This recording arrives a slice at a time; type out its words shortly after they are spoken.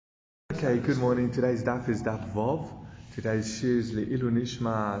Okay, good morning. Today's daf is daf Vov. Today's shir is Le'ilu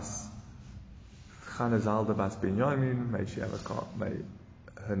Nishmas Chana Zalda Bas Binyamin. May she have may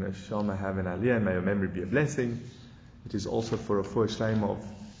her neshama have an aliyah, may her memory be a blessing. It is also for a full shame of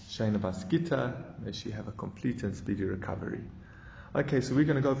Shana Bas Gita. May she have a complete and speedy recovery. Okay, so we're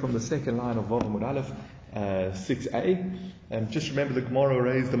going to go from the second line of Vav Amud Aleph, 6a. Just remember the Gemara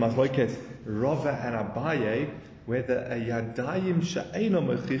raised the Machlokes Rava and Abaye, whether a yadayim she'eino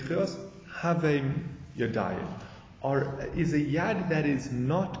mechichos have a yadayim, or is a yad that is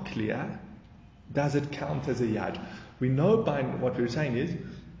not clear, does it count as a yad? We know by what we're saying is,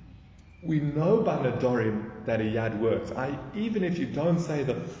 we know by Nedarim that a yad works. Even if you don't say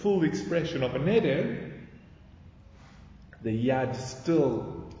the full expression of a neder, the yad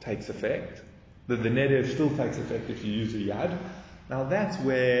still takes effect. The neder still takes effect if you use a yad. Now that's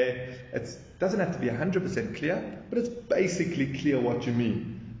where it doesn't have to be 100% clear, but it's basically clear what you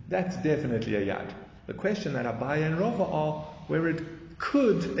mean. That's definitely a yad. The question that Abaye and Rava are where it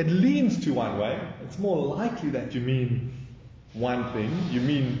leans to one way. It's more likely that you mean one thing, you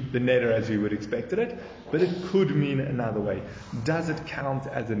mean the neder as you would expected it, but it could mean another way. Does it count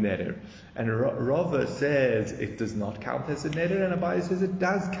as a neder? And Rava says it does not count as a neder, and Abaye says it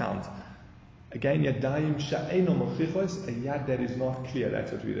does count. Again, yadayim she'eino mechichos, a yad that is not clear.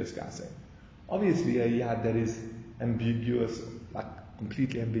 That's what we're discussing. Obviously, a yad that is ambiguous, like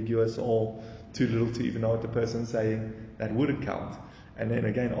completely ambiguous, or too little to even know what the person's saying, that wouldn't count. And then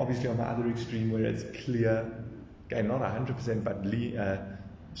again, obviously on the other extreme where it's clear, again, not 100%, but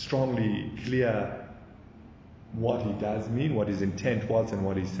strongly clear what he does mean, what his intent was and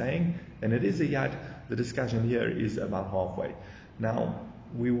what he's saying, and it is a yad. The discussion here is about halfway. Now,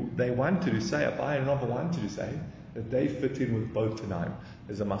 they wanted to say, Abaye and Rava wanted to say, that they fit in with both Tanaim.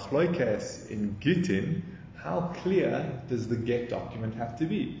 There's a machlokes in Gittin. How clear does the get document have to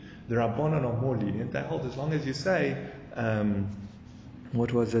be? The Rabbanan are more lenient. They hold as long as you say, you're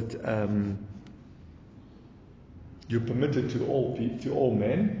permitted to all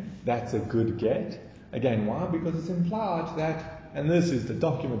men, that's a good get. Again, why? Because it's implied that, and this is the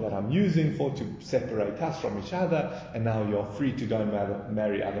document that I'm using to separate us from each other, and now you're free to go and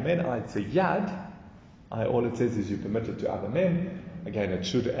marry other men. It's a yad. All it says is you're permitted to other men. Again, it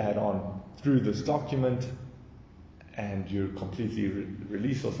should add on through this document, and you're completely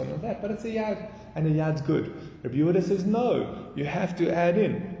released or something like that, but it's a yad, and a yad's good. Rabbi Yehuda says no, you have to add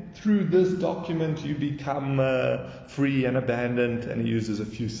in, through this document you become free and abandoned, and he uses a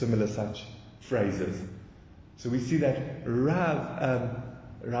few similar such phrases. So we see that Rabbanan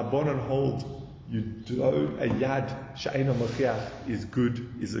hold you do a yad she'eino mechiach is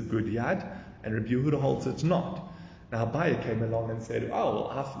a good yad, and Rabbi Yehuda holds it's not. Now Abaye came along and said, I'll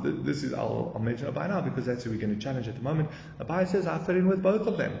mention Abaye now because that's who we're going to challenge at the moment. Abaye says, I fit in with both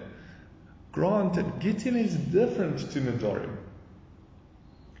of them. Granted, Gittin is different to Nedarim.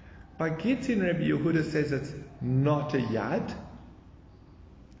 By Gittin, Rabbi Yehuda says it's not a yad.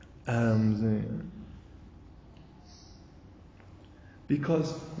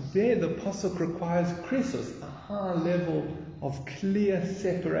 Because there the pasuk requires krisos, a high level of clear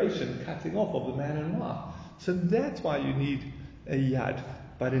separation, cutting off of the man and wife. So that's why you need a yad.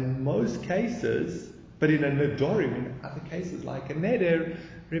 But in most cases, but in a nedarim, in other cases like a neder,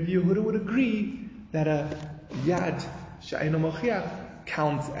 Rabbi Yehuda would agree that a yad she'eino mechiach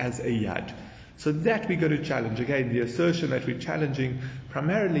counts as a yad. So that we're going to challenge. Again, the assertion that we're challenging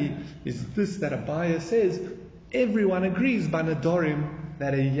primarily is this, that Abaye says everyone agrees by Nedarim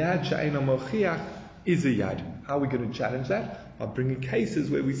that a yad she'eino mechiach is a yad. How are we going to challenge that? By bringing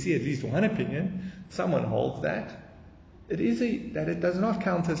cases where we see at least one opinion. Someone holds that it does not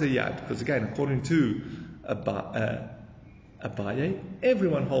count as a yad, because again, according to Abaye,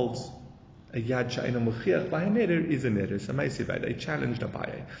 everyone holds a yad she'eino mechiach by a neder is a neder. So they challenged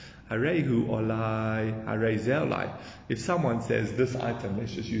Abaye. Harehu olai, harei ze olai. If someone says this item,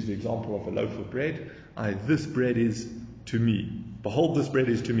 let's just use the example of a loaf of bread. This bread is to me. Behold, this bread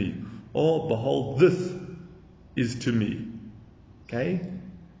is to me. Or behold, this is to me. Okay?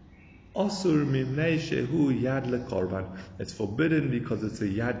 Asur mimnei shehu yad lekorban. It's forbidden because it's a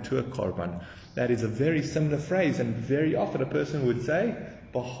yad to a korban. That is a very similar phrase, and very often a person would say,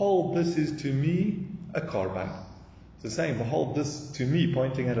 behold, this is to me a korban. So saying, behold, this to me,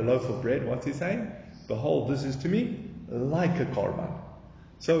 pointing at a loaf of bread, what's he saying? Behold, this is to me like a korban.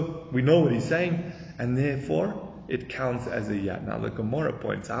 So we know what he's saying, and therefore it counts as a yad. Now the Gemara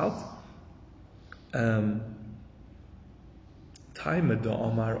points out, Taimad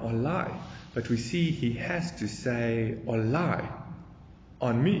Omar olai, but we see he has to say olai,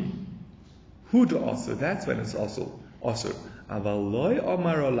 on me. Huda also, that's when it's also. Aval loy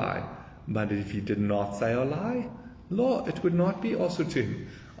Omar olai. But if he did not say olai, lo, it would not be also to him.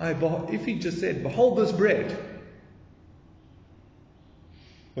 If he just said, behold this bread,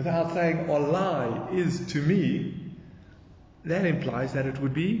 without saying olai is to me, that implies that it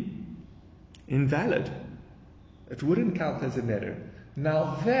would be invalid. It wouldn't count as a neder.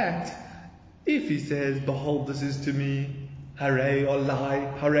 Now that, if he says, behold this is to me, hare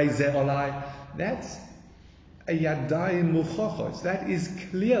olai, hare ze olai, that's a yadayim muchachos. That is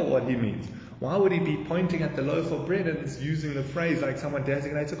clear what he means. Why would he be pointing at the loaf of bread and using the phrase like someone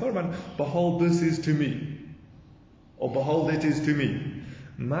designates a korban, behold this is to me, or behold it is to me?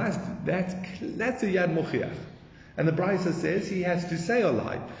 That's a yad mochiach. And the Brisa says he has to say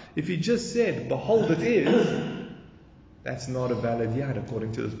olai. If he just said, behold it is, that's not a valid yad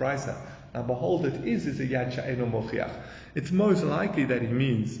according to this Brisa. Now behold it is a yad she'eino mochiach. It's most likely that he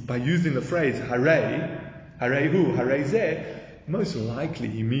means, by using the phrase hare hu, hare zeh, most likely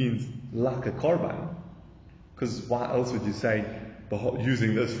he means like a korban. Because why else would you say,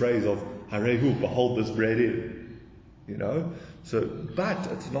 using this phrase of hare hu, behold this bread is? You know? So, but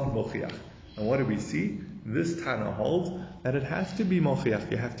it's not mochiach. And what do we see? This Tana holds that it has to be mochiach.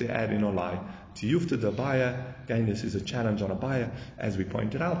 You have to add in olai. To yufta d'abaya, again this is a challenge on abaya, as we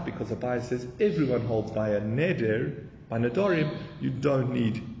pointed out, because abaya says everyone holds by a neder, by nedarim, you don't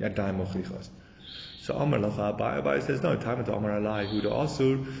need yadayim mochichos. So Amar Lacha Abaya says no. Time to Amar Alai Huda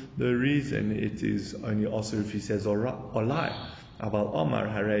Asur. The reason it is only Asur if he says Olai. Aval Amar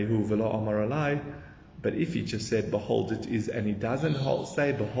Harehu Velo Amar Alai. But if he just said behold it is, and he doesn't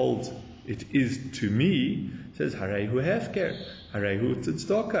say behold it is to me, says Harehu Hefker, Harehu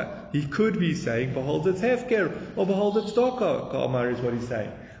Tzedaka. He could be saying behold it's Hefker or behold it's Tzedaka. Amar is what he's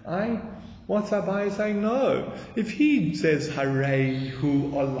saying. What's Abai saying? No. If he says, Hare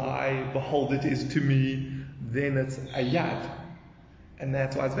hu olai, behold it is to me, then it's a yad. And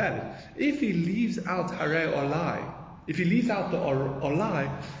that's why it's valid. If he leaves out Hare olai, if he leaves out the olai,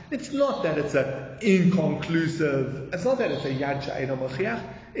 it's not that it's an inconclusive, it's not that it's a yad she'eino mochiach,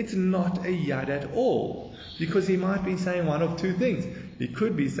 it's not a yad at all. Because he might be saying one of two things. He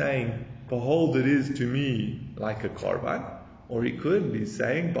could be saying, behold it is to me like a korban, or he could be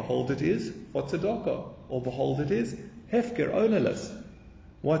saying, behold it is for tzedakah, or behold it is hefker, ownerless.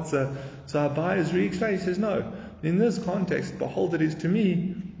 So Abai is re-explaining. He says, no, in this context, behold it is to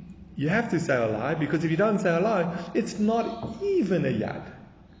me, you have to say a lie, because if you don't say a lie, it's not even a yad.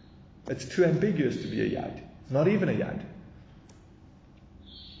 It's too ambiguous to be a yad. It's not even a yad.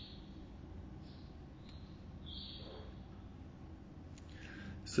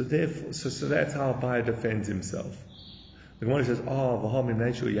 So therefore, so that's how Abai defends himself. The Gemara says,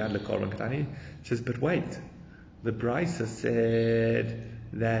 says, but wait, the Brisa said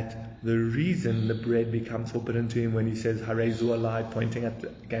that the reason the bread becomes forbidden to him when he says Harezu alai, pointing at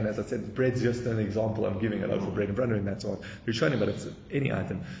again, as I said, bread's just an example. I'm giving a loaf of bread in front of him, that's all. We're showing him, but it's any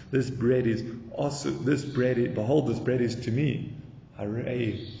item. This bread is also, behold, this bread is to me,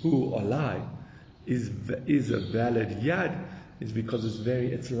 Harehu alai, is a valid yad, is because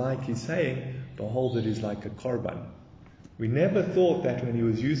it's like he's saying, behold, it is like a korban. We never thought that when he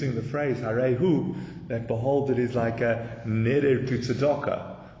was using the phrase Harehu, that behold it is like a neder to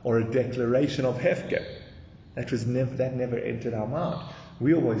tzedakah or a declaration of hefker. That never entered our mind.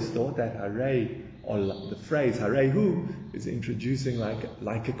 We always thought that Hare, or the phrase Harehu, is introducing like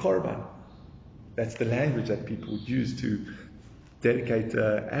a korban. That's the language that people would use to dedicate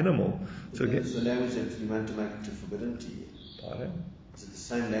an animal. So it's the language that you want to make it to forbidden to you. Pardon? Is it the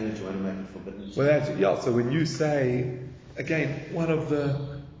same language you want to make it forbidden to? Well, so when you say, again, one of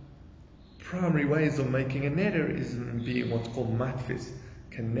the primary ways of making a neder is being what's called matfis,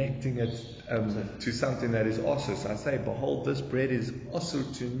 connecting it to something that is also. So I say, behold, this bread is also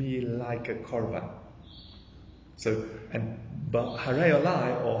to me like a korban. So, but hare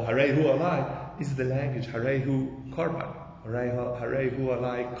olai or harehu olai is the language harehu korban. Harehu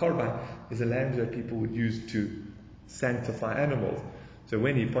olai korban is a language that people would use to sanctify animals. So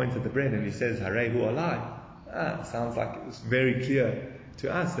when he points at the bread and he says harehu olai, sounds like it's very clear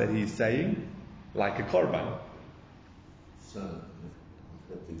to us that he's saying like a korban. So,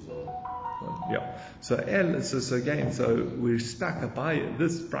 yeah. So again, so we're stuck by it.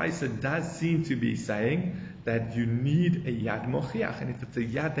 This Brisa does seem to be saying that you need a yad mochiach, and if it's a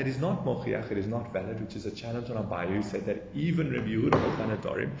yad that is not mochiach, it is not valid, which is a challenge on Abaye, who said that even Rabbi Yehuda holds by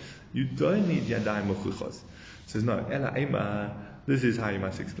nedarim, you don't need yadayim mochichos. Says no, ela ema. This is how you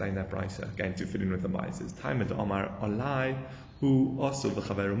must explain that Brisa. Again, to fit in with the Abaye, says time at Omar olai who also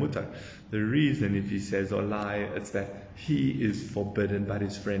v'chaver mutar. The reason if he says olai, it's that he is forbidden but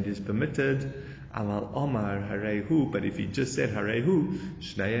his friend is permitted. Amal Omar Harehu, but if he just said Harehu,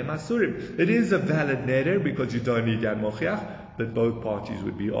 Shnei Masurim. It is a valid neder because you don't need Yad Mochiach, but both parties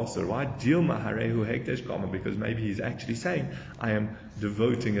would be also. Why? Dilma Harehu Hekdesh Kama, because maybe he's actually saying, I am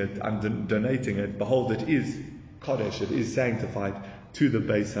devoting it, I'm donating it. Behold, it is Kodesh, it is sanctified to the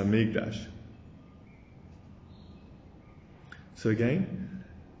Beis HaMikdash. So again,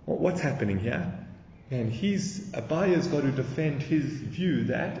 what's happening here? And Abaya's got to defend his view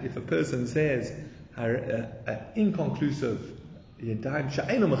that if a person says inconclusive yadayim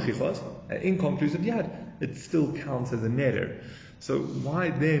she'eino mechichos, an inconclusive yad, it still counts as a neder. So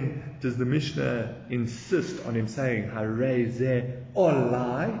why then does the Mishnah insist on him saying harei zeh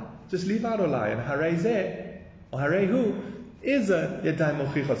olai? Just leave out olai, and harei zeh or harei hu is a yadayim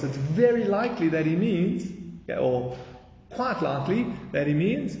mechichos. It's very likely that he means, or quite likely that he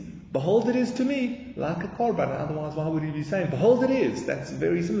means, behold, it is to me like a korban. Otherwise, why would he be saying, behold, it is? That's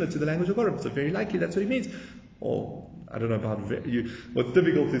very similar to the language of korban. So very likely that's what he means. Or, I don't know about what's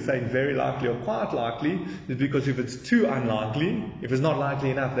difficult is saying very likely or quite likely is because if it's too unlikely, if it's not likely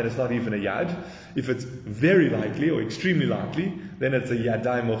enough, then it's not even a yad. If it's very likely or extremely likely, then it's a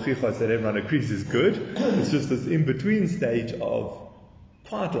yadayim mochichos that everyone agrees is good. It's just this in-between stage of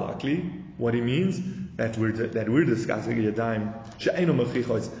quite likely, what he means, that we're discussing yadayim she'eino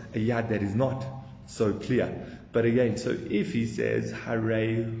mechichos, a yad that is not so clear. But again, so if he says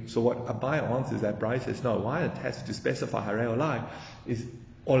harei, so what Abaya answers that Bryce says, no, why it has to specify harei olai is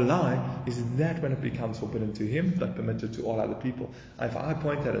that when it becomes forbidden to him but permitted to all other people. If I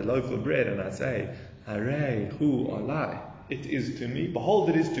point at a loaf of bread and I say harei hu olai, it is to me, behold,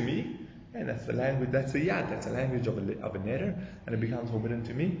 it is to me, and that's the language, that's a yad, that's a language of a neder, and it becomes forbidden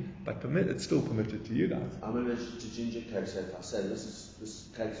to me, but it's still permitted to you guys. I'm allergic to ginger cake, so if I say this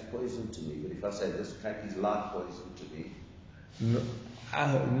cake's poison to me, but if I say this cake is like poison to me, no,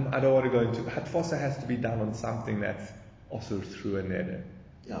 I don't want to go into hatfosa has to be done on something that's also through a neder.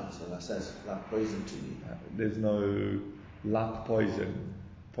 Yeah, so if I say it's like poison to me. There's no like poison.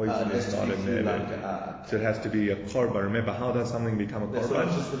 Poison is not a neder. So it has to be a korban. Remember, how does something become a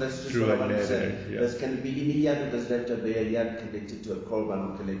korban? That's through a neder. Yeah. Can it be any yad, or does that have to be a yad connected to a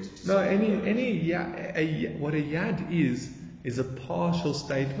korban or connected to something? No, any yad, what a yad is a partial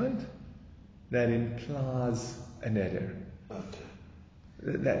statement that implies a neder. Okay.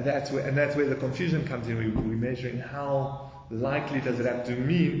 That's where the confusion comes in. We're measuring how likely does it have to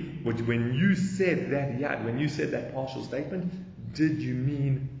mean when you said that yad, when you said that partial statement, did you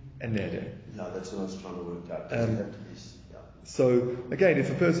mean a neder? No, that's what I was trying to work out. So again, if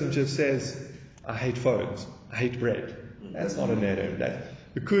a person just says, I hate phones, I hate bread, that's not a neder. That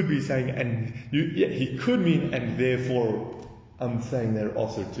it could be saying, he could mean, and therefore I'm saying they're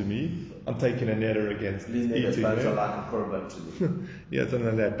also to me. I'm taking a neder against eating them. Like a korban to me. Yeah,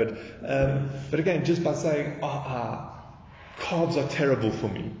 something like that. But again, just by saying, carbs are terrible for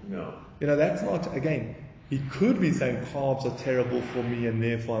me. No. That's not, again, he could be saying carbs are terrible for me and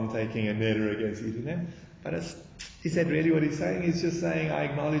therefore I'm taking a neder against eating them. But he said really what he's saying is just saying I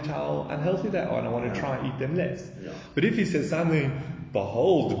acknowledge how unhealthy they are and I want to try and eat them less. Yeah. But if he says something,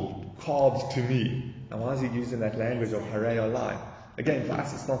 behold, carbs to me, now why is he using that language of harei olai? Again, for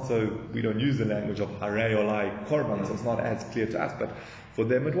us it's not so, we don't use the language of harei olai korban, so it's not as clear to us, but for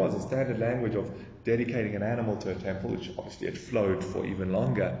them it was a standard language of dedicating an animal to a temple, which obviously it flowed for even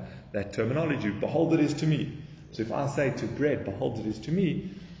longer, that terminology, behold it is to me. So if I say to bread, behold it is to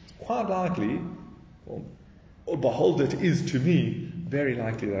me, it's quite likely, or behold it is to me, very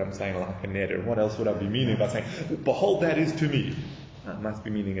likely that I'm saying like a neder. What else would I be meaning by saying, behold that is to me? I must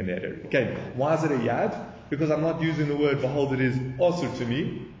be meaning a neder. Again, why is it a yad? Because I'm not using the word behold it is also to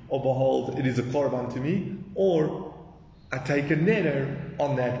me, or behold it is a korban to me, or I take a neder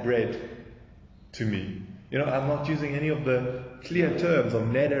on that bread to me. I'm not using any of the clear terms of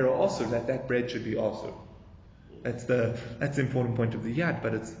neder or osur, that bread should be osur. That's the important point of the yad,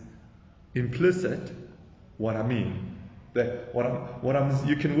 but it's implicit what I mean. That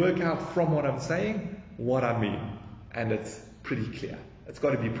you can work out from what I'm saying what I mean, and it's pretty clear. It's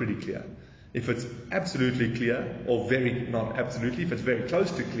got to be pretty clear. If it's absolutely clear, or not absolutely, if it's very close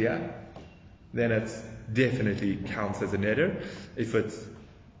to clear, then it's definitely counts as a neder. If it's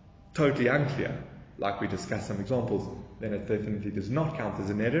totally unclear, like we discussed some examples, then it definitely does not count as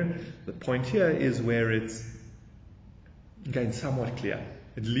a neder. The point here is where it's again somewhat clear.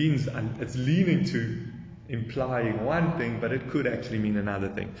 It's leaning to implying one thing, but it could actually mean another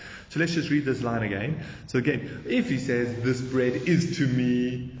thing. So let's just read this line again. So again, if he says this bread is to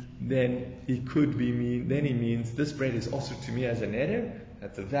me, then he means this bread is also to me as a neder.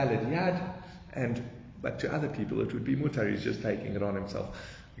 That's a valid yad, but to other people it would be mutar. He's just taking it on himself.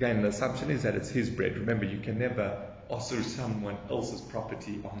 Again, the assumption is that it's his bread. Remember, you can never osur someone else's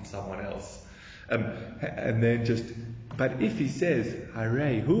property on someone else. And then but if he says,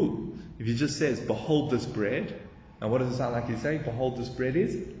 Harehu, if he just says, behold this bread, and what does it sound like he's saying? Behold this bread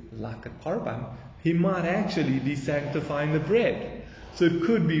is like a korban. He might actually be sanctifying the bread. So it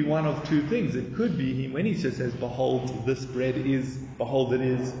could be one of two things. It could be when he just says, behold this bread is, behold it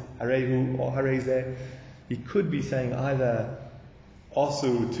is, Harehu or Harezeh, he could be saying either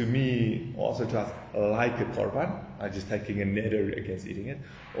also to me, or also to us, like a korban, I'm just taking a neder against eating it,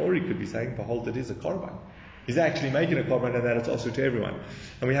 or he could be saying, behold, it is a korban. He's actually making a korban, and that it's also to everyone.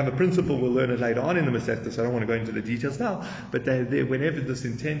 And we have a principle, we'll learn it later on in the Masechta, so I don't want to go into the details now, but whenever this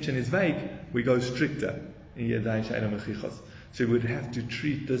intention is vague, we go stricter. So we would have to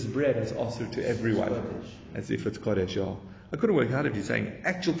treat this bread as also to everyone, as if it's kodesh. Yeah. I couldn't work out if you're saying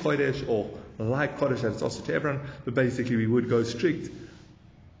actual kodesh or like kodesh, that it's also to everyone, but basically we would go strict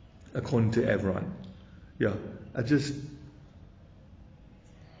according to everyone. Yeah,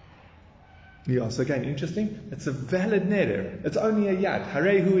 so again, interesting. It's a valid neder. It's only a yad.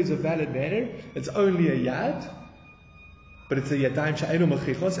 Harehu is a valid neder. It's only a yad, but it's a yadayim she'enu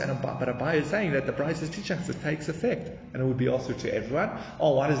mechichos. But Abai is saying that the Brisa is teaching us it takes effect, and it would be also to everyone.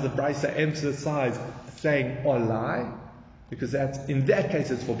 Oh, why does the Brisa emphasize saying olai? Because in that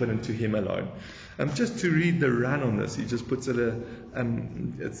case it's forbidden to him alone. Just to read the run on this, he just puts it.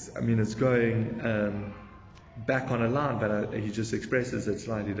 It's going back on a line, but he just expresses it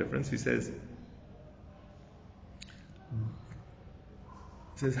slightly different. He says,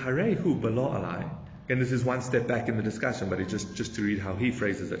 Harehu belo alai. Again, this is one step back in the discussion, but just to read how he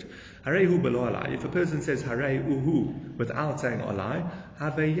phrases it. Harehu belo alai. If a person says Harehu without saying alai,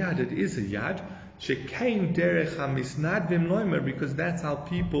 have a yad. It is a yad. Shekain derech hamisnadvim loimer, because that's how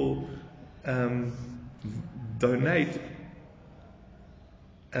people donate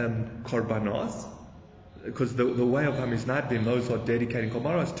korbanos. Because the way of hamisnadvim, those who are dedicating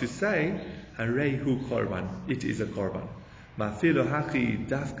korbanos, to say harehu korban, it is a korban. Ma'afilu hachi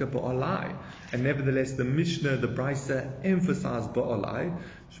dafka ba'olai, and nevertheless the Mishnah, the Brisa, emphasized ba'olai.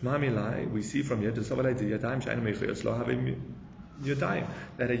 Shmamilai, we see from yados yadayim she'enu mechichos lo havim yadayim,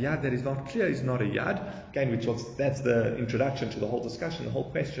 that a yad that is not clear is not a yad. Again, that's the introduction to the whole discussion, the whole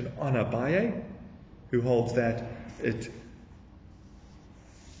question on Abaye, who holds that it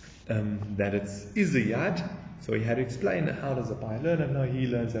is a yad. So he had to explain how does Abaye learn it. No, he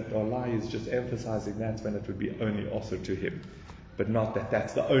learns that Allah is just emphasizing that when it would be only also to him, but not that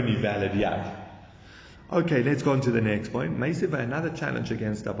that's the only valid yad. Okay, let's go on to the next point. Meisiva, another challenge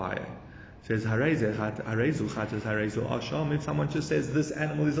against Abaye. Says harezu chatas harezu asham. If someone just says this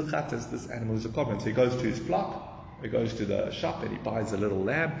animal is a chatas, this animal is a korban, so he goes to his flock, he goes to the shop and he buys a little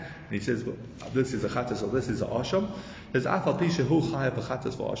lamb, and he says, well, this is a chatas or this is a asham. There's afal pisha hu chayav a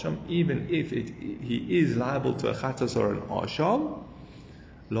chatas for asham, even if he is liable to a chatas or an asham,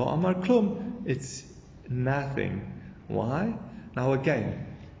 lo amar klum, it's nothing. Why? Now again,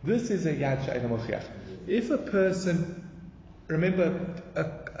 this is a yad she'eino mochiach. If a person, remember,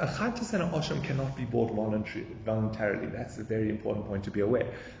 a chatas and an asham cannot be bought voluntarily. That's a very important point to be aware,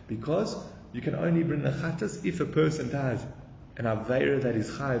 because you can only bring a chatas if a person does an aveira that is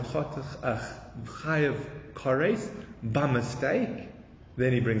chayav kares by mistake.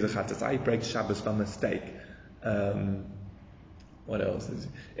 Then he brings a chatas. He breaks Shabbos by mistake. What else?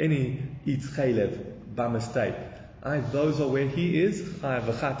 Any eats chaylev by mistake. Those are where he is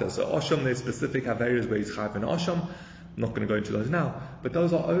chayav chatas. So asham, there's specific aveiras where he's chayav an asham. I'm not going to go into those now, but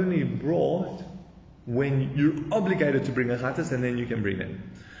those are only brought when you're obligated to bring a chatas, and then you can bring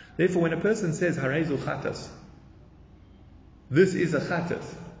them. Therefore, when a person says harezu chatas, this is a chatas,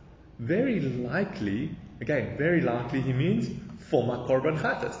 very likely he means for my korban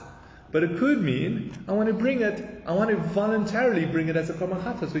chatas. But it could mean I want to voluntarily bring it as a korban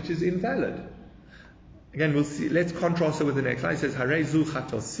chatas, which is invalid. Again, we'll see. Let's contrast it with the next line. It says harezu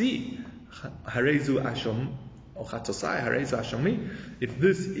chatosi, harezu asham. If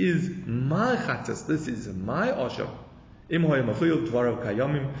this is my chatas, this is my asham.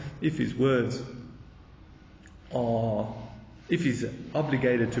 If his words are, if he's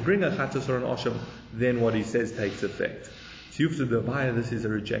obligated to bring a chatas or an asham, then what he says takes effect. So this is a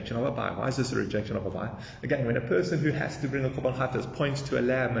rejection of Abaye. Why is this a rejection of Abaye? Again, when a person who has to bring a korban chatas points to a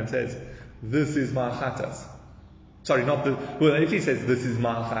lamb and says, "This is my chatas." Sorry, if he says, "This is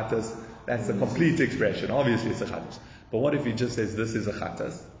my chatas," that's a complete expression. Obviously it's a chatas. But what if he just says, "This is a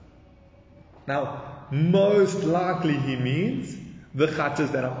chatas"? Now, most likely he means the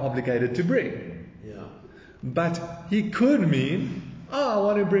chatas that I'm obligated to bring. Yeah. But he could mean, I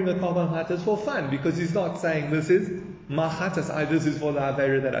want to bring a korban chatas for fun, because he's not saying this is Machatas, this is for the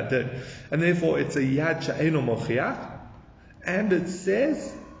Aveira that I did. And therefore it's a Yad She'eno Mochiach. And it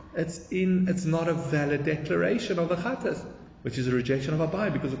says it's not a valid declaration of a Chatas, which is a rejection of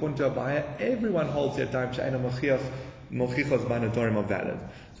Abai, because according to Abai, everyone holds Yadayim She'eno Mochichos by Nedarim are valid.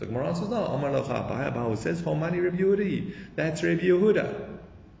 So Gemara says, no, Amar Locha Abai says, Homani Rabbi Yehudi. That's Rabbi Yehuda.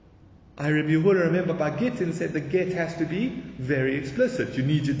 Rabbi Yehuda, remember, by Gittin said the get has to be very explicit. You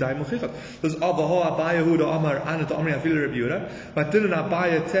need your daim mochichot. Because Abaho Abai Yehuda Amar Anat Amri Afil Rabbi Yehuda. But didn't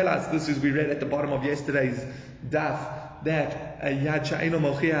Abai tell us? This is we read at the bottom of yesterday's daf that a yad she'eno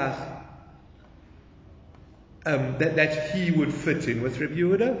mochiach that he would fit in with Rabbi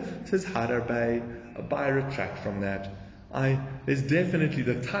Yehuda. It says Hadar Abai retract from that. There's definitely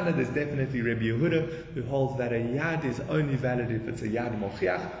the Tana, there's definitely Rabbi Yehuda who holds that a yad is only valid if it's a yad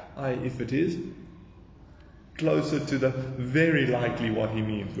mochiach, if it is closer to the very likely what he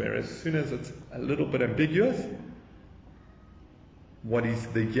means. Whereas as soon as it's a little bit ambiguous, what is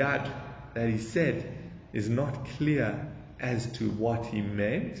the yad that he said is not clear as to what he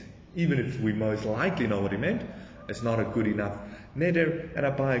meant, even if we most likely know what he meant, it's not a good enough neder, and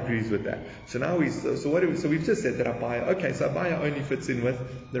Abai agrees with that. So now we've just said that Abai, so Abai only fits in with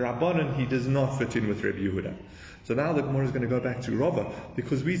the Rabbanan, he does not fit in with Rabbi Yehuda. So now the Gemara is going to go back to Rava,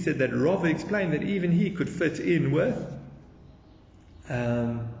 because we said that Rava explained that even he could fit in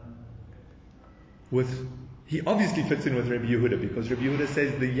he obviously fits in with Rabbi Yehuda, because Rabbi Yehuda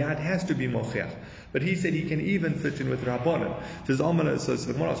says the yad has to be mochiach. But he said he can even fit in with Rabbanan. Says the Gemara says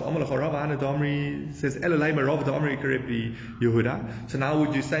Elalema Rava Damri Rabbi Yehuda. So now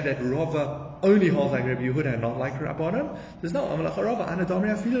would you say that Rava only holds like Rabbi Yehuda and not like Rabbanan? There's no Amalach Rava Ana Damri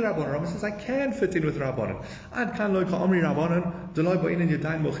Afil Rabbanan. Rava says I can fit in with Rabbanan. Ad kan lo Amri Rabbanan Deloi Bo'in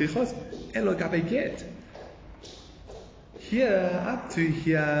Yadayin Mochichos Elo Gabe Get. Here, up to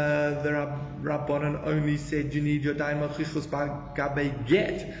here, the Rabbanan only said you need your daim mochichos by gabe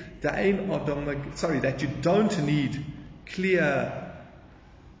get. That you don't need clear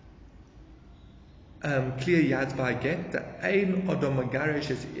yads by get.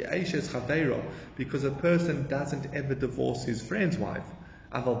 Because a person doesn't ever divorce his friend's wife.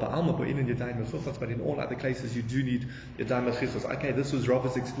 But in all other cases, you do need your daim mochichos. Okay, this was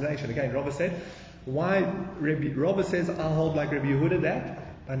Rava's explanation. Again, Rava said, Rava says I'll hold like Rabbi Yehuda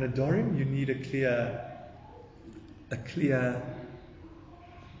that by Nedarim you need a clear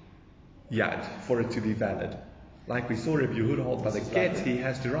yad for it to be valid. Like we saw Rabbi Yehuda holds by the get, he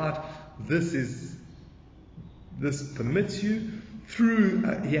has to write this permits you through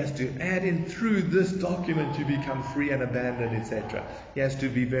he has to add in through this document you become free and abandoned, etc. He has to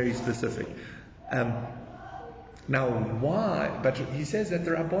be very specific. Now, why? But he says that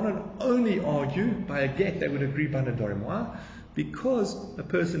the Rabbanan only argue by a get, they would agree by Nedarim. Why? Because a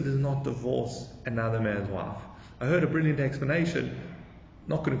person does not divorce another man's wife. I heard a brilliant explanation,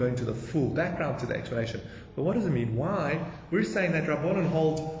 not going to go into the full background to the explanation, but what does it mean? Why? We're saying that Rabbanan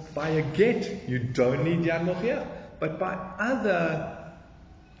holds by a get, you don't need Yad Mochiach, but by other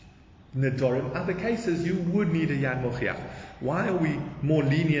Nedarim, other cases, you would need a Yad Mochiach. Why are we more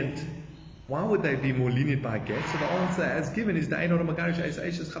lenient? Why would they be more lenient by get? So the answer as given is that a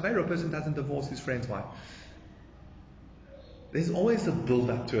person doesn't divorce his friend's wife. There's always a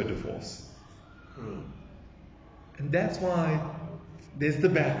build-up to a divorce. And that's why there's the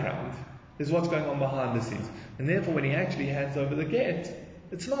background. There's what's going on behind the scenes. And therefore when he actually hands over the get,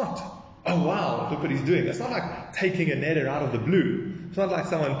 it's not, oh wow, look what he's doing. It's not like taking a neder out of the blue. It's not like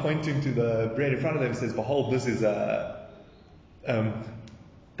someone pointing to the bread in front of them and says, behold, this is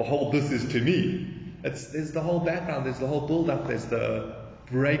to me. There's the whole background, there's the whole build-up, there's the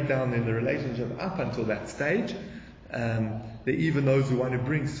breakdown in the relationship up until that stage. There are even those who want to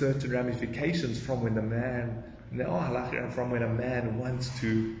bring certain ramifications from when a man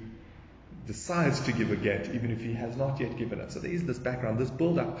decides to give a get, even if he has not yet given it. So there is this background, this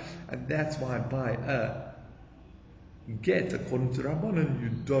build-up, and that's why by a get, according to Rabbanan, you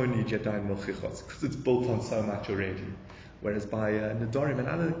don't need Yadayim Mochichos, because it's built on so much already. Whereas by Nedarim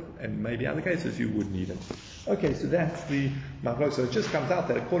and maybe other cases, you would need it. Okay, so that's the machlok. So it just comes out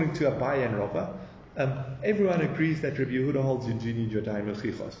that according to Abai and Rava, everyone agrees that Rabbi Yehuda holds you do need your daim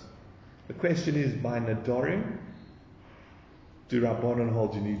mochichos. The question is, by Nedarim, do Rabbanan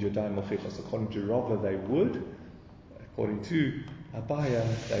hold you need your daim mochichos? According to Rava, they would. According to Abaya,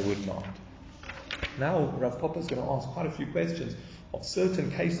 they would not. Now, Rav Papa is going to ask quite a few questions of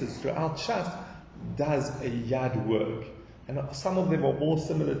certain cases throughout Shas. Does a yad work? And some of them are more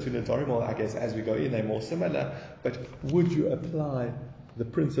similar to Nedarim, or I guess as we go in, they're more similar. But would you apply the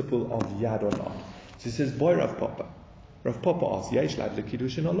principle of yad or not? So he says, boy, Rav Papa. Rav Papa asks, Yesh lad le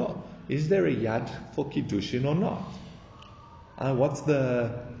kiddushin or not? Is there a yad for kiddushin or not? What's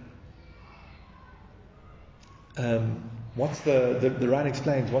the Ran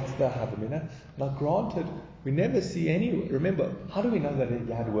explains, what's the Havamina? Now granted, we never see any, remember, how do we know that a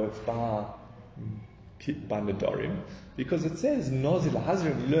yad works by Nedarim? Because it says, Nozil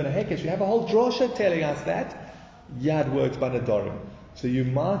Hazrim, you learn a Hekesh, we have a whole drosha telling us that yad works by Nedarim. So you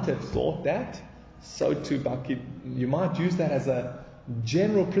might have thought that, so too, you might use that as a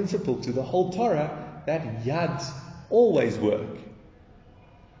general principle to the whole Torah, that yads always work.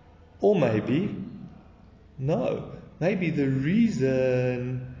 Or maybe, no, maybe the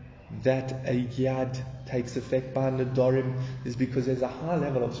reason that a yad takes effect by Nedarim is because there's a high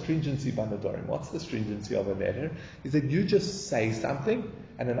level of stringency by Nedarim. What's the stringency of a neder? Is that you just say something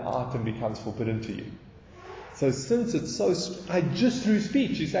and an item becomes forbidden to you. So since it's so, just through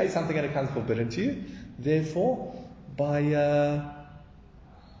speech, you say something and it becomes forbidden to you. Therefore, by you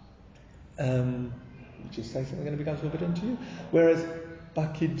just say something and it becomes forbidden to you. Whereas by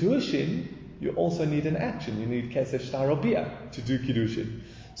kiddushin, you also need an action. You need kesef shtarobia to do kiddushin.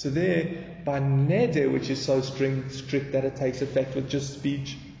 So there, by neder, which is so strict that it takes effect with just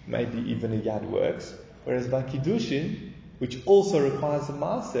speech, maybe even a yad works. Whereas by kiddushin, which also requires a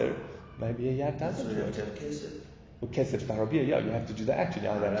master, maybe a yad doesn't work. You have to have kesef. Well, kesef shtarobia, yeah, you have to do the action.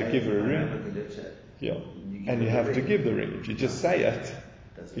 You either have to give her a ring, yeah, and you have to give the ring. If you just say it,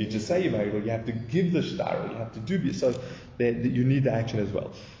 you just say you're married, or you have to give the shtar, or you have to do so. You need the action as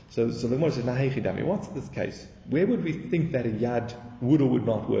well. So the Gemara says, "Nahechidami." What's this case? Where would we think that a yad would or would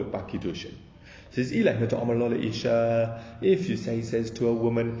not work by kiddushin? It says, Eli Isha. If you say, he says to a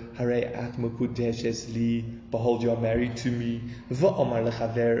woman, "Harei at mekudeshes li," behold, you are married to me. Va'omar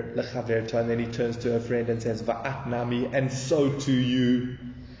lechaverto, and then he turns to her friend and says, "Va'at nami," and so to you.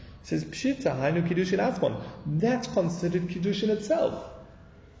 It says, "Pshita hainu kiddushin atzmon." That's considered kiddushin itself.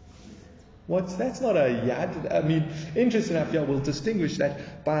 That's not a yad. I mean, interesting enough, yeah, we'll distinguish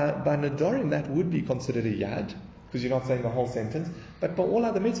that by Nedarim, that would be considered a yad, because you're not saying the whole sentence. But by all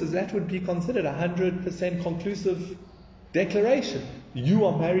other mitzvahs, that would be considered 100% conclusive declaration. You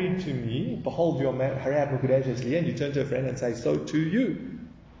are married to me, behold, you are married, and you turn to a friend and say, so to you.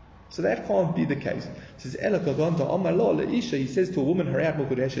 So that can't be the case. It says, he says to a woman, and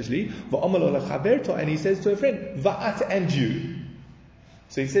he says to a friend, va'at, and you.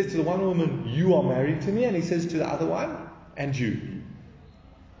 So he says to the one woman, you are married to me, and he says to the other one, and you. He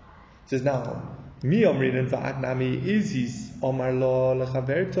says, now, mi omrin va'at nami, is he omar lo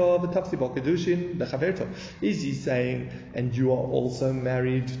lechaverto v'tafsi bo kedushin lechaverto? Is he saying, and you are also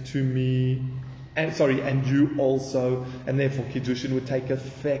married to me, and you also, and therefore kiddushin would take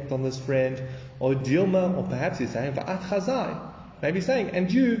effect on this friend, or dilma, or perhaps he's saying va'at chazai, maybe saying, and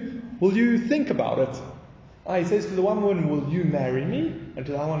you, will you think about it? He says to the one woman, will you marry me? And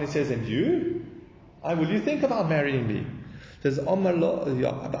to the other one he says, and you? Will you think about marrying me? It says, and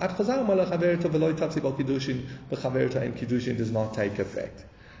kiddushin does not take effect.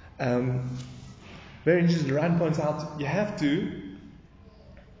 Very interesting. Rand points out you have to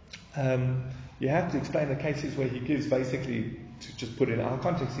explain the cases where he gives, basically, to just put it in our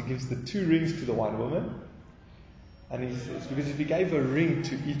context, he gives the 2 rings to the one woman. And he says, because if he gave a ring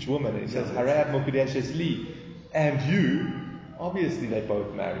to each woman, and he says, Harayat Mokudeshes Li, and you, obviously they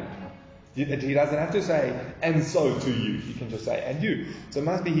both married. He doesn't have to say, and so to you. He can just say, and you. So it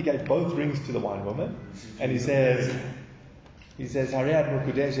must be he gave both rings to the one woman, and he says, Harayat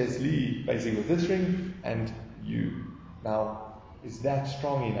Mokudeshes Li, basically with this ring, and you. Now, is that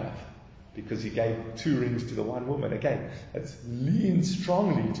strong enough? Because he gave 2 rings to the one woman. Again, it leans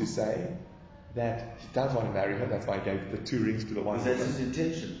strongly to say that he does want to marry her. That's why he gave the 2 rings to the one woman. That's his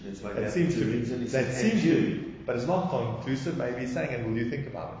intention. That's why that seems to be. That seems to be. But it's not conclusive. Maybe he's saying, and will you think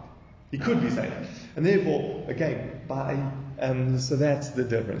about it? He could be saying that. And therefore, again, so that's the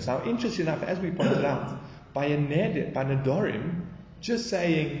difference. Now, interesting enough, as we pointed out, by Nedarim, just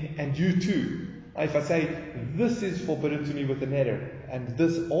saying, and you too. If I say, this is forbidden to me with the neder, and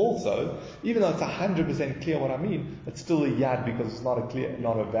this also, even though it's 100% clear what I mean, it's still a yad because it's not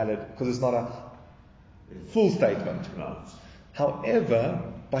a valid, because it's not a full statement. Right. However,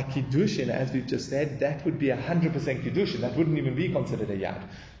 by kiddushin, as we've just said, that would be 100% kiddushin. That wouldn't even be considered a yad.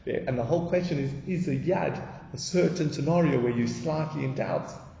 And the whole question is a yad a certain scenario where you're slightly in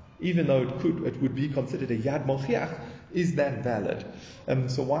doubt, even though it would be considered a yad mochiach? Is that valid?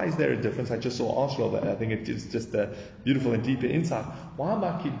 So why is there a difference? I just saw Arshel, but I think it gives just a beautiful and deeper insight. Why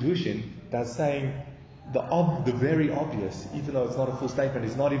by kiddushin does saying the very obvious, even though it's not a full statement,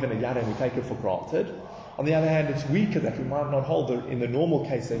 is not even a yad and we take it for granted? On the other hand, it's weaker that we might not hold in the normal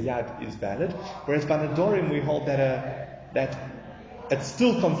case a yad is valid, whereas by Nedarim we hold that it's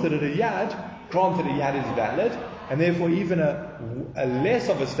still considered a yad, granted a yad is valid, and therefore even a less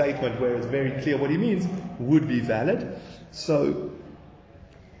of a statement where it's very clear what he means would be valid. So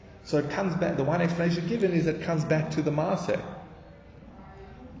it comes back, the one explanation given is it comes back to the Maaseh.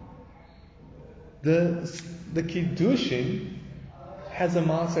 The Kiddushin has a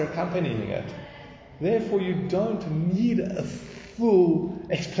Maaseh accompanying it. Therefore, you don't need a full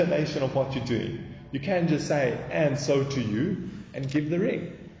explanation of what you're doing. You can just say, and so to you, and give the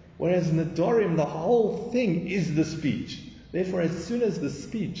ring. Whereas in Nedarim, the whole thing is the speech. Therefore, as soon as the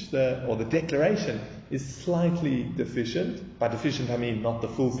speech, or the declaration, is slightly deficient, by deficient I mean not the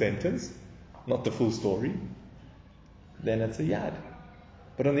full sentence, not the full story, then it's a yad.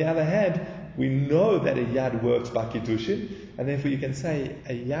 But on the other hand, we know that a yad works by Kiddushin, and therefore you can say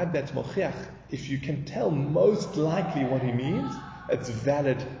a yad that's mochiach, if you can tell most likely what he means, it's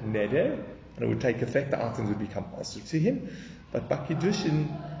valid neder, and it would take effect, the items would become asur to him. But by Kiddushin,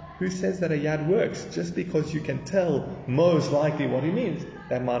 who says that a yad works? Just because you can tell most likely what he means,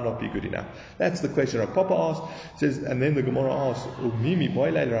 that might not be good enough. That's the question Rav Papa asked. Says, and then the Gemara asks, Mimi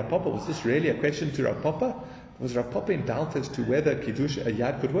boilei Rav Papa, was this really a question to Rav Papa? Was Rav Papa in doubt as to whether Kiddush, a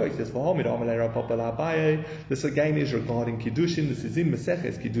yad could work? He says, Rav Papa la Abaye. This again is regarding Kiddushin. This is in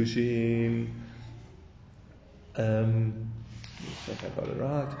Maseches Kiddushin. Check I got it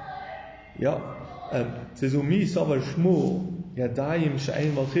right. Yeah. It says, Umi Savar Shmuel. Yadayim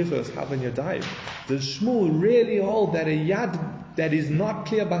she'ein malchichos haven yadayim. Does Shmuel really hold that a yad that is not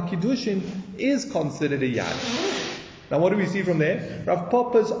clear by Kiddushin is considered a yad? Now what do we see from there? Rav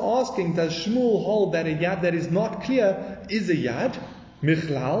Papa's asking, does Shmuel hold that a yad that is not clear is a yad?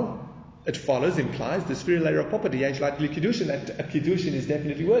 Michlal, it follows, implies, the Sfira Rav Papa, the yesh likely Kiddushin, that a Kiddushin is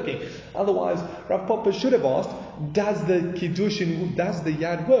definitely working. Otherwise, Rav Papa should have asked, does the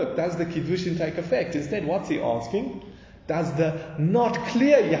yad work? Does the Kiddushin take effect? Instead, what's he asking? Does the not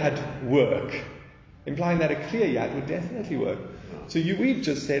clear yad work? Implying that a clear yad would definitely work. So we've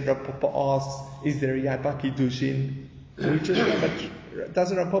just said, Rav Papa asks, is there a yad by Kiddushin? So we just said, but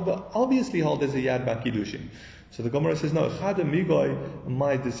doesn't Rav Papa obviously hold there's a yad by Kiddushin? So the Gemara says, no, Chad migoy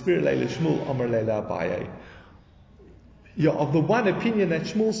my dispir leila Shmuel amar leila Abaye. Yeah, of the one opinion that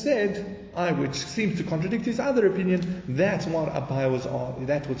Shmuel said, which seems to contradict his other opinion, that's what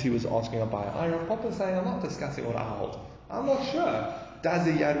he was asking Abaye. Rav Papa saying, I'm not discussing what I hold. I'm not sure. Does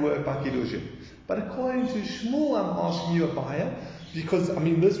a yad work by Kiddushin? But according to Shmuel, I'm asking you Abaye, because,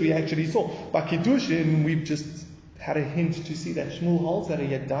 this we actually saw. By Kiddushin, we've just had a hint to see that Shmuel holds that a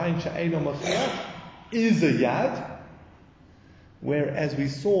yadayim she'eino machiach is a yad, whereas we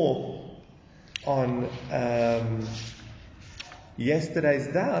saw on yesterday's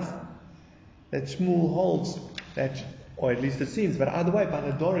daf that Shmuel holds that, or at least it seems, but either way, by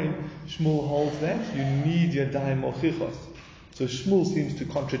Nedarim, Shmuel holds that you need yadayim mochichos. So Shmuel seems to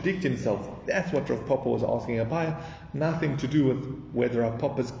contradict himself. That's what Rav Papa was asking Abaye. Nothing to do with whether Rav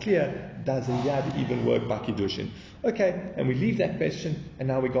Papa's clear, does a yad even work by Kiddushin? Okay, and we leave that question, and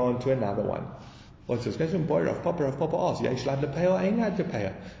now we go on to another one. What's this question? Boy, Rav Papa asks, Yesh lad lepeya or ein lad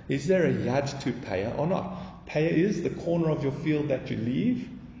lepeya? Is there a yad to peya or not? Peya is the corner of your field that you leave,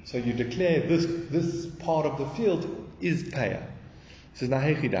 so you declare this part of the field is peya. Says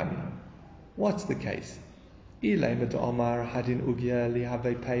Nahechidami. What's the case? Eli Omar hadin ugia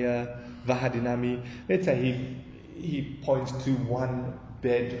lihave peya vahadinami. Let's say he points to one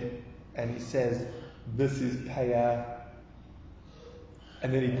bed and he says, this is peya.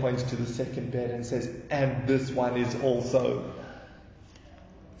 And then he points to the second bed and says, and this one is also.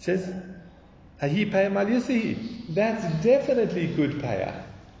 It says, Ahi peya mal yisihi. That's definitely good peya.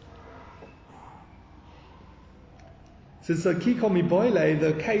 So kiko mi boile,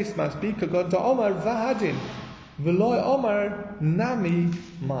 the case must be kagon to Omar vahadin. V'loy Omar nami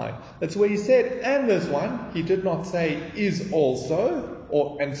mai. That's where he said, and this one, he did not say, is also,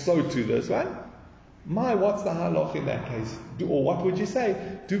 or and so to this one. My, what's the halach in that case? Or what would you say?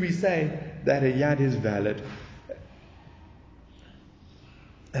 Do we say that a yad is valid?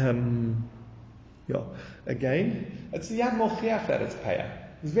 Again, it's the yad mochiach that it's payah.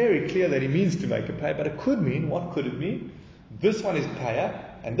 It's very clear that he means to make a payah, but it could mean, what could it mean? This one is payah,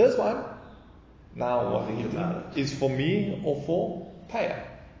 and this one, now what he is for me or for payah.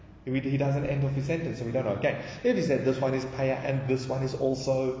 He doesn't end off his sentence, so we don't know. Okay, if he said this one is payah and this one is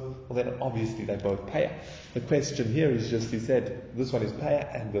also, well then obviously they're both payah. The question here is just, he said this one is payah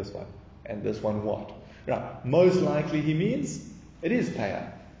and this one what? Right. Most likely he means it is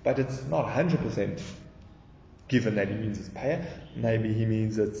payah, but it's not 100% given that he means it's payah. Maybe he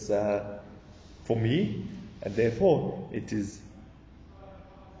means it's for me, and therefore it is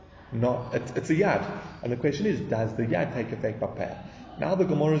not. It's a yad, and the question is, does the yad take effect by payah? Now the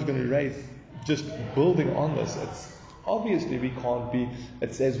Gemara is going to raise just building on this, it's obviously we can't be.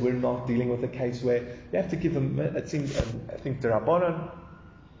 It says we're not dealing with a case where you have to give them. It seems, I think Derabanan,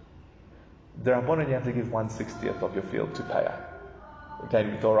 you have to give 1/60th of your field to payah. Okay,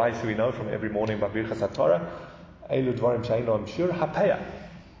 with Doraisa we know from every morning by Birchas HaTorah, Eilu Dvarim She'eino Shur HaPayah.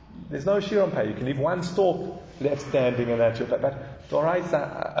 There's no shir on payah. You can leave one stalk left standing and that's your payah. But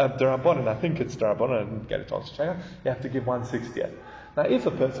Doraisa, Derabanan, I think it's Derabanan, I didn't get a chance to check out, you have to give 1/60th. Now, if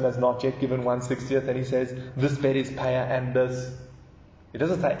a person has not yet given 1/60th and he says, this bed is payah and this, he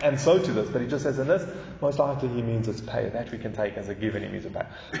doesn't say, and so to this, but he just says, and this, most likely he means it's payah. That we can take as a given, he means a payah.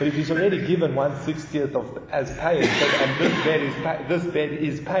 But if he's already given 1/60th of as payah, and this bed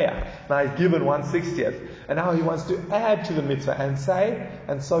is payah, now he's given 1/60th, and now he wants to add to the mitzvah and say,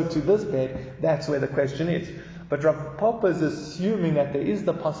 and so to this bed, that's where the question is. But Rav Papa is assuming that there is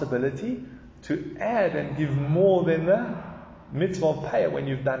the possibility to add and give more than the mitzvah of payah when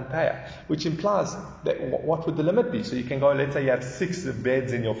you've done payah, which implies that what would the limit be? So you can go, let's say you have 6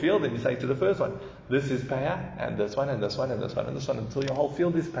 beds in your field, and you say to the first one, this is payah, and this one, and this one, and this one, and this one, until your whole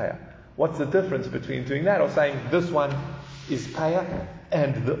field is payah. What's the difference between doing that or saying this one is payah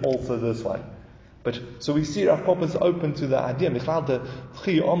and also this one? But so we see Rav Papa is open to the idea.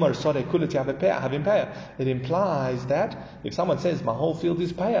 It implies that if someone says my whole field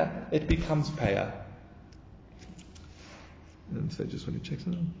is payah, it becomes payah. And so I just want to check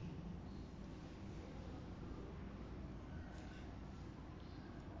something.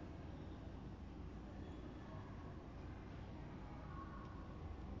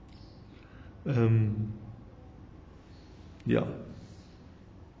 Yeah.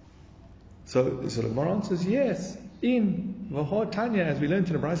 So the Gemara answers yes. In Vahor Tanya, as we learned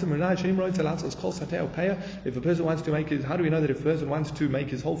in the Brisa, if a person wants to make his, how do we know that if a person wants to make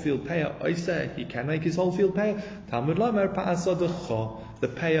his whole field payah, he can make his whole field payah? The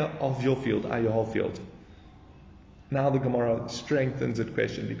payah of your field, your whole field. Now the Gemara strengthens the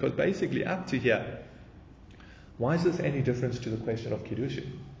question, because basically up to here, why is this any difference to the question of Kiddushin?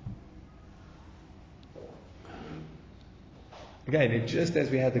 Again, it's just as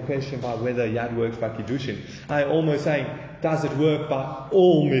we had the question about whether yad works by Kiddushin. I'm almost saying, does it work by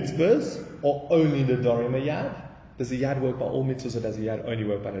all mitzvahs or only Nedarim a yad? Does the yad work by all mitzvahs or does the yad only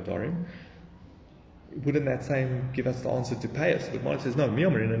work by Nedarim? Wouldn't that same give us the answer to payah? So the Gemara says, no,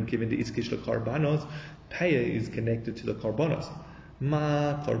 mi'amrinan given the iskish le-karbanos, payah is connected to the karbanos.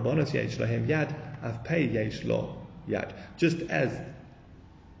 Ma karbanos yesh lahem yad, av payah yesh lo yad. Just as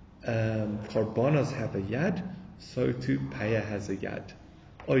karbanos have a yad, so too payah has a yad.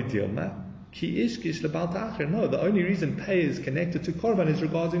 Oidilma, ki ishkish lebal ta'acher. No, the only reason payah is connected to korban is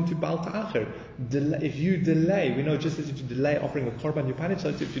regarding to bal ta'acher. If you delay, we know just as if you delay offering a korban, you punish, so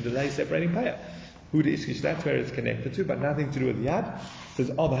if you delay separating payah. Who the ishkish, that's where it's connected to, but nothing to do with yad. It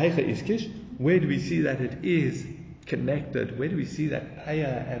says, Abaheicha ishkish. Where do we see that it is connected? Where do we see that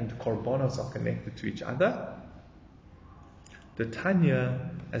payah and korbanos are connected to each other? The Tanya,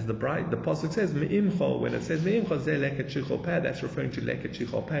 as the pasuk says, me'imcha, when it says me'imcha zeh leket shichol peh, that's referring to leket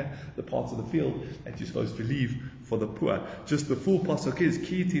shichol peh, the parts of the field that you're supposed to leave for the poor. Just the full pasuk is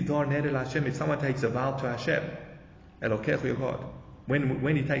ki tidar neder Hashem. If someone takes a vow to Hashem, Elokechu your God,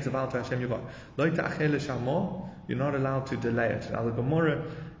 when he takes a vow to Hashem your God, lo ta'achel l'shamo, you're not allowed to delay it. Now the Gemara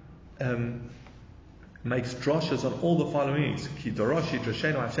makes droshes on all the following things. Ki doroshi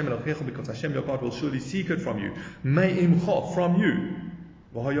droshenu Hashem Elokechu, because Hashem your God will surely seek it from you. Me'imcha, from you.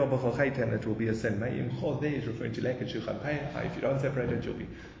 And it will be a sin. Me'imcha there is referring to leket shichol peh. If you don't separate it, you'll be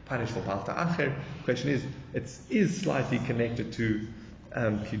punished for bal ta'acher. Question is, it is slightly connected to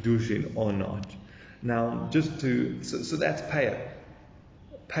Kiddushin or not. Now, so that's payah.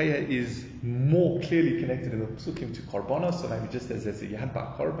 Payah is more clearly connected in the psukim to korbanos, so maybe just as there's a yad by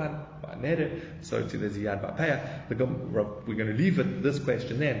korban, by neder, so too there's a yad by payah. We're going to leave this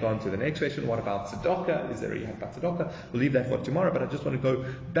question there and go on to the next question. What about tzedakah? Is there a yad by tzedakah? We'll leave that for tomorrow, but I just want to go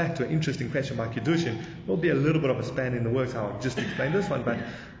back to an interesting question by Kiddushin. There'll be a little bit of a span in the works how I've just explained this one, but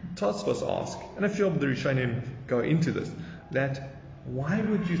Tosfos ask, and a few of the Rishonim go into this, that why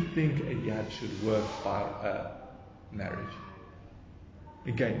would you think a yad should work by a marriage?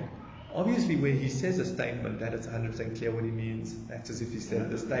 Again, obviously where he says a statement that it's 100% clear what he means, that's as if he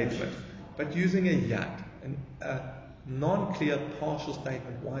said the statement. But using a yad, a non-clear partial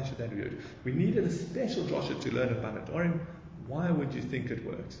statement, why should that be used? We needed a special drosha to learn about Nedarim. Why would you think it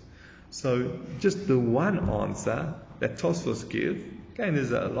works? So just the one answer that Tosfos gives, again there's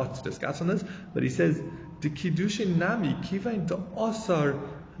a lot to discuss on this, but he says, the Kiddushin nami kivain to osar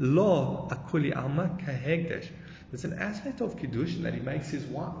lo akuli alma kahegdesh. There's an aspect of Kiddushin that he makes his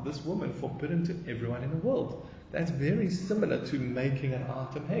wife, this woman, forbidden to everyone in the world. That's very similar to making an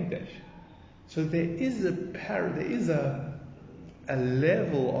item Hegdesh. So there is a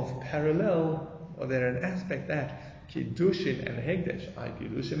level of parallel, or there an aspect that Kiddushin and Hegdesh,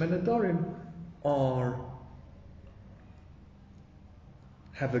 Kiddushin and Nedarim,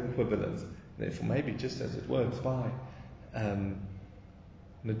 have equivalence. Therefore, maybe just as it works by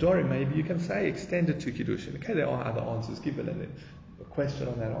Nedarim, maybe you can say extend it to Kiddushin. Okay, there are other answers given and a question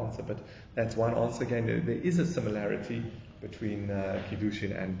on that answer, but that's one answer. Again, there is a similarity between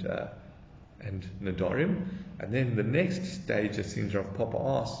Kiddushin and Nedarim. And then the next stage, as Sindra of Papa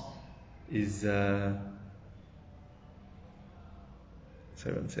asks, is so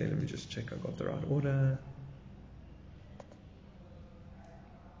let me just check I got the right order.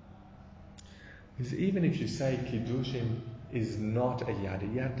 Is even if you say Kiddushin is not a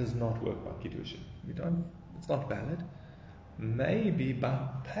yad does not work by Kiddushin. It's not valid. Maybe by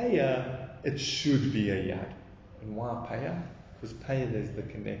Paya it should be a yad. And why Paya? Because Paya there's the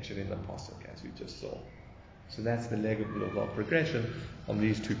connection in the pasuk, as we just saw. So that's the level of our progression on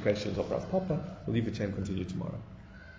these two questions of Rav Papa. We'll leave it and continue tomorrow.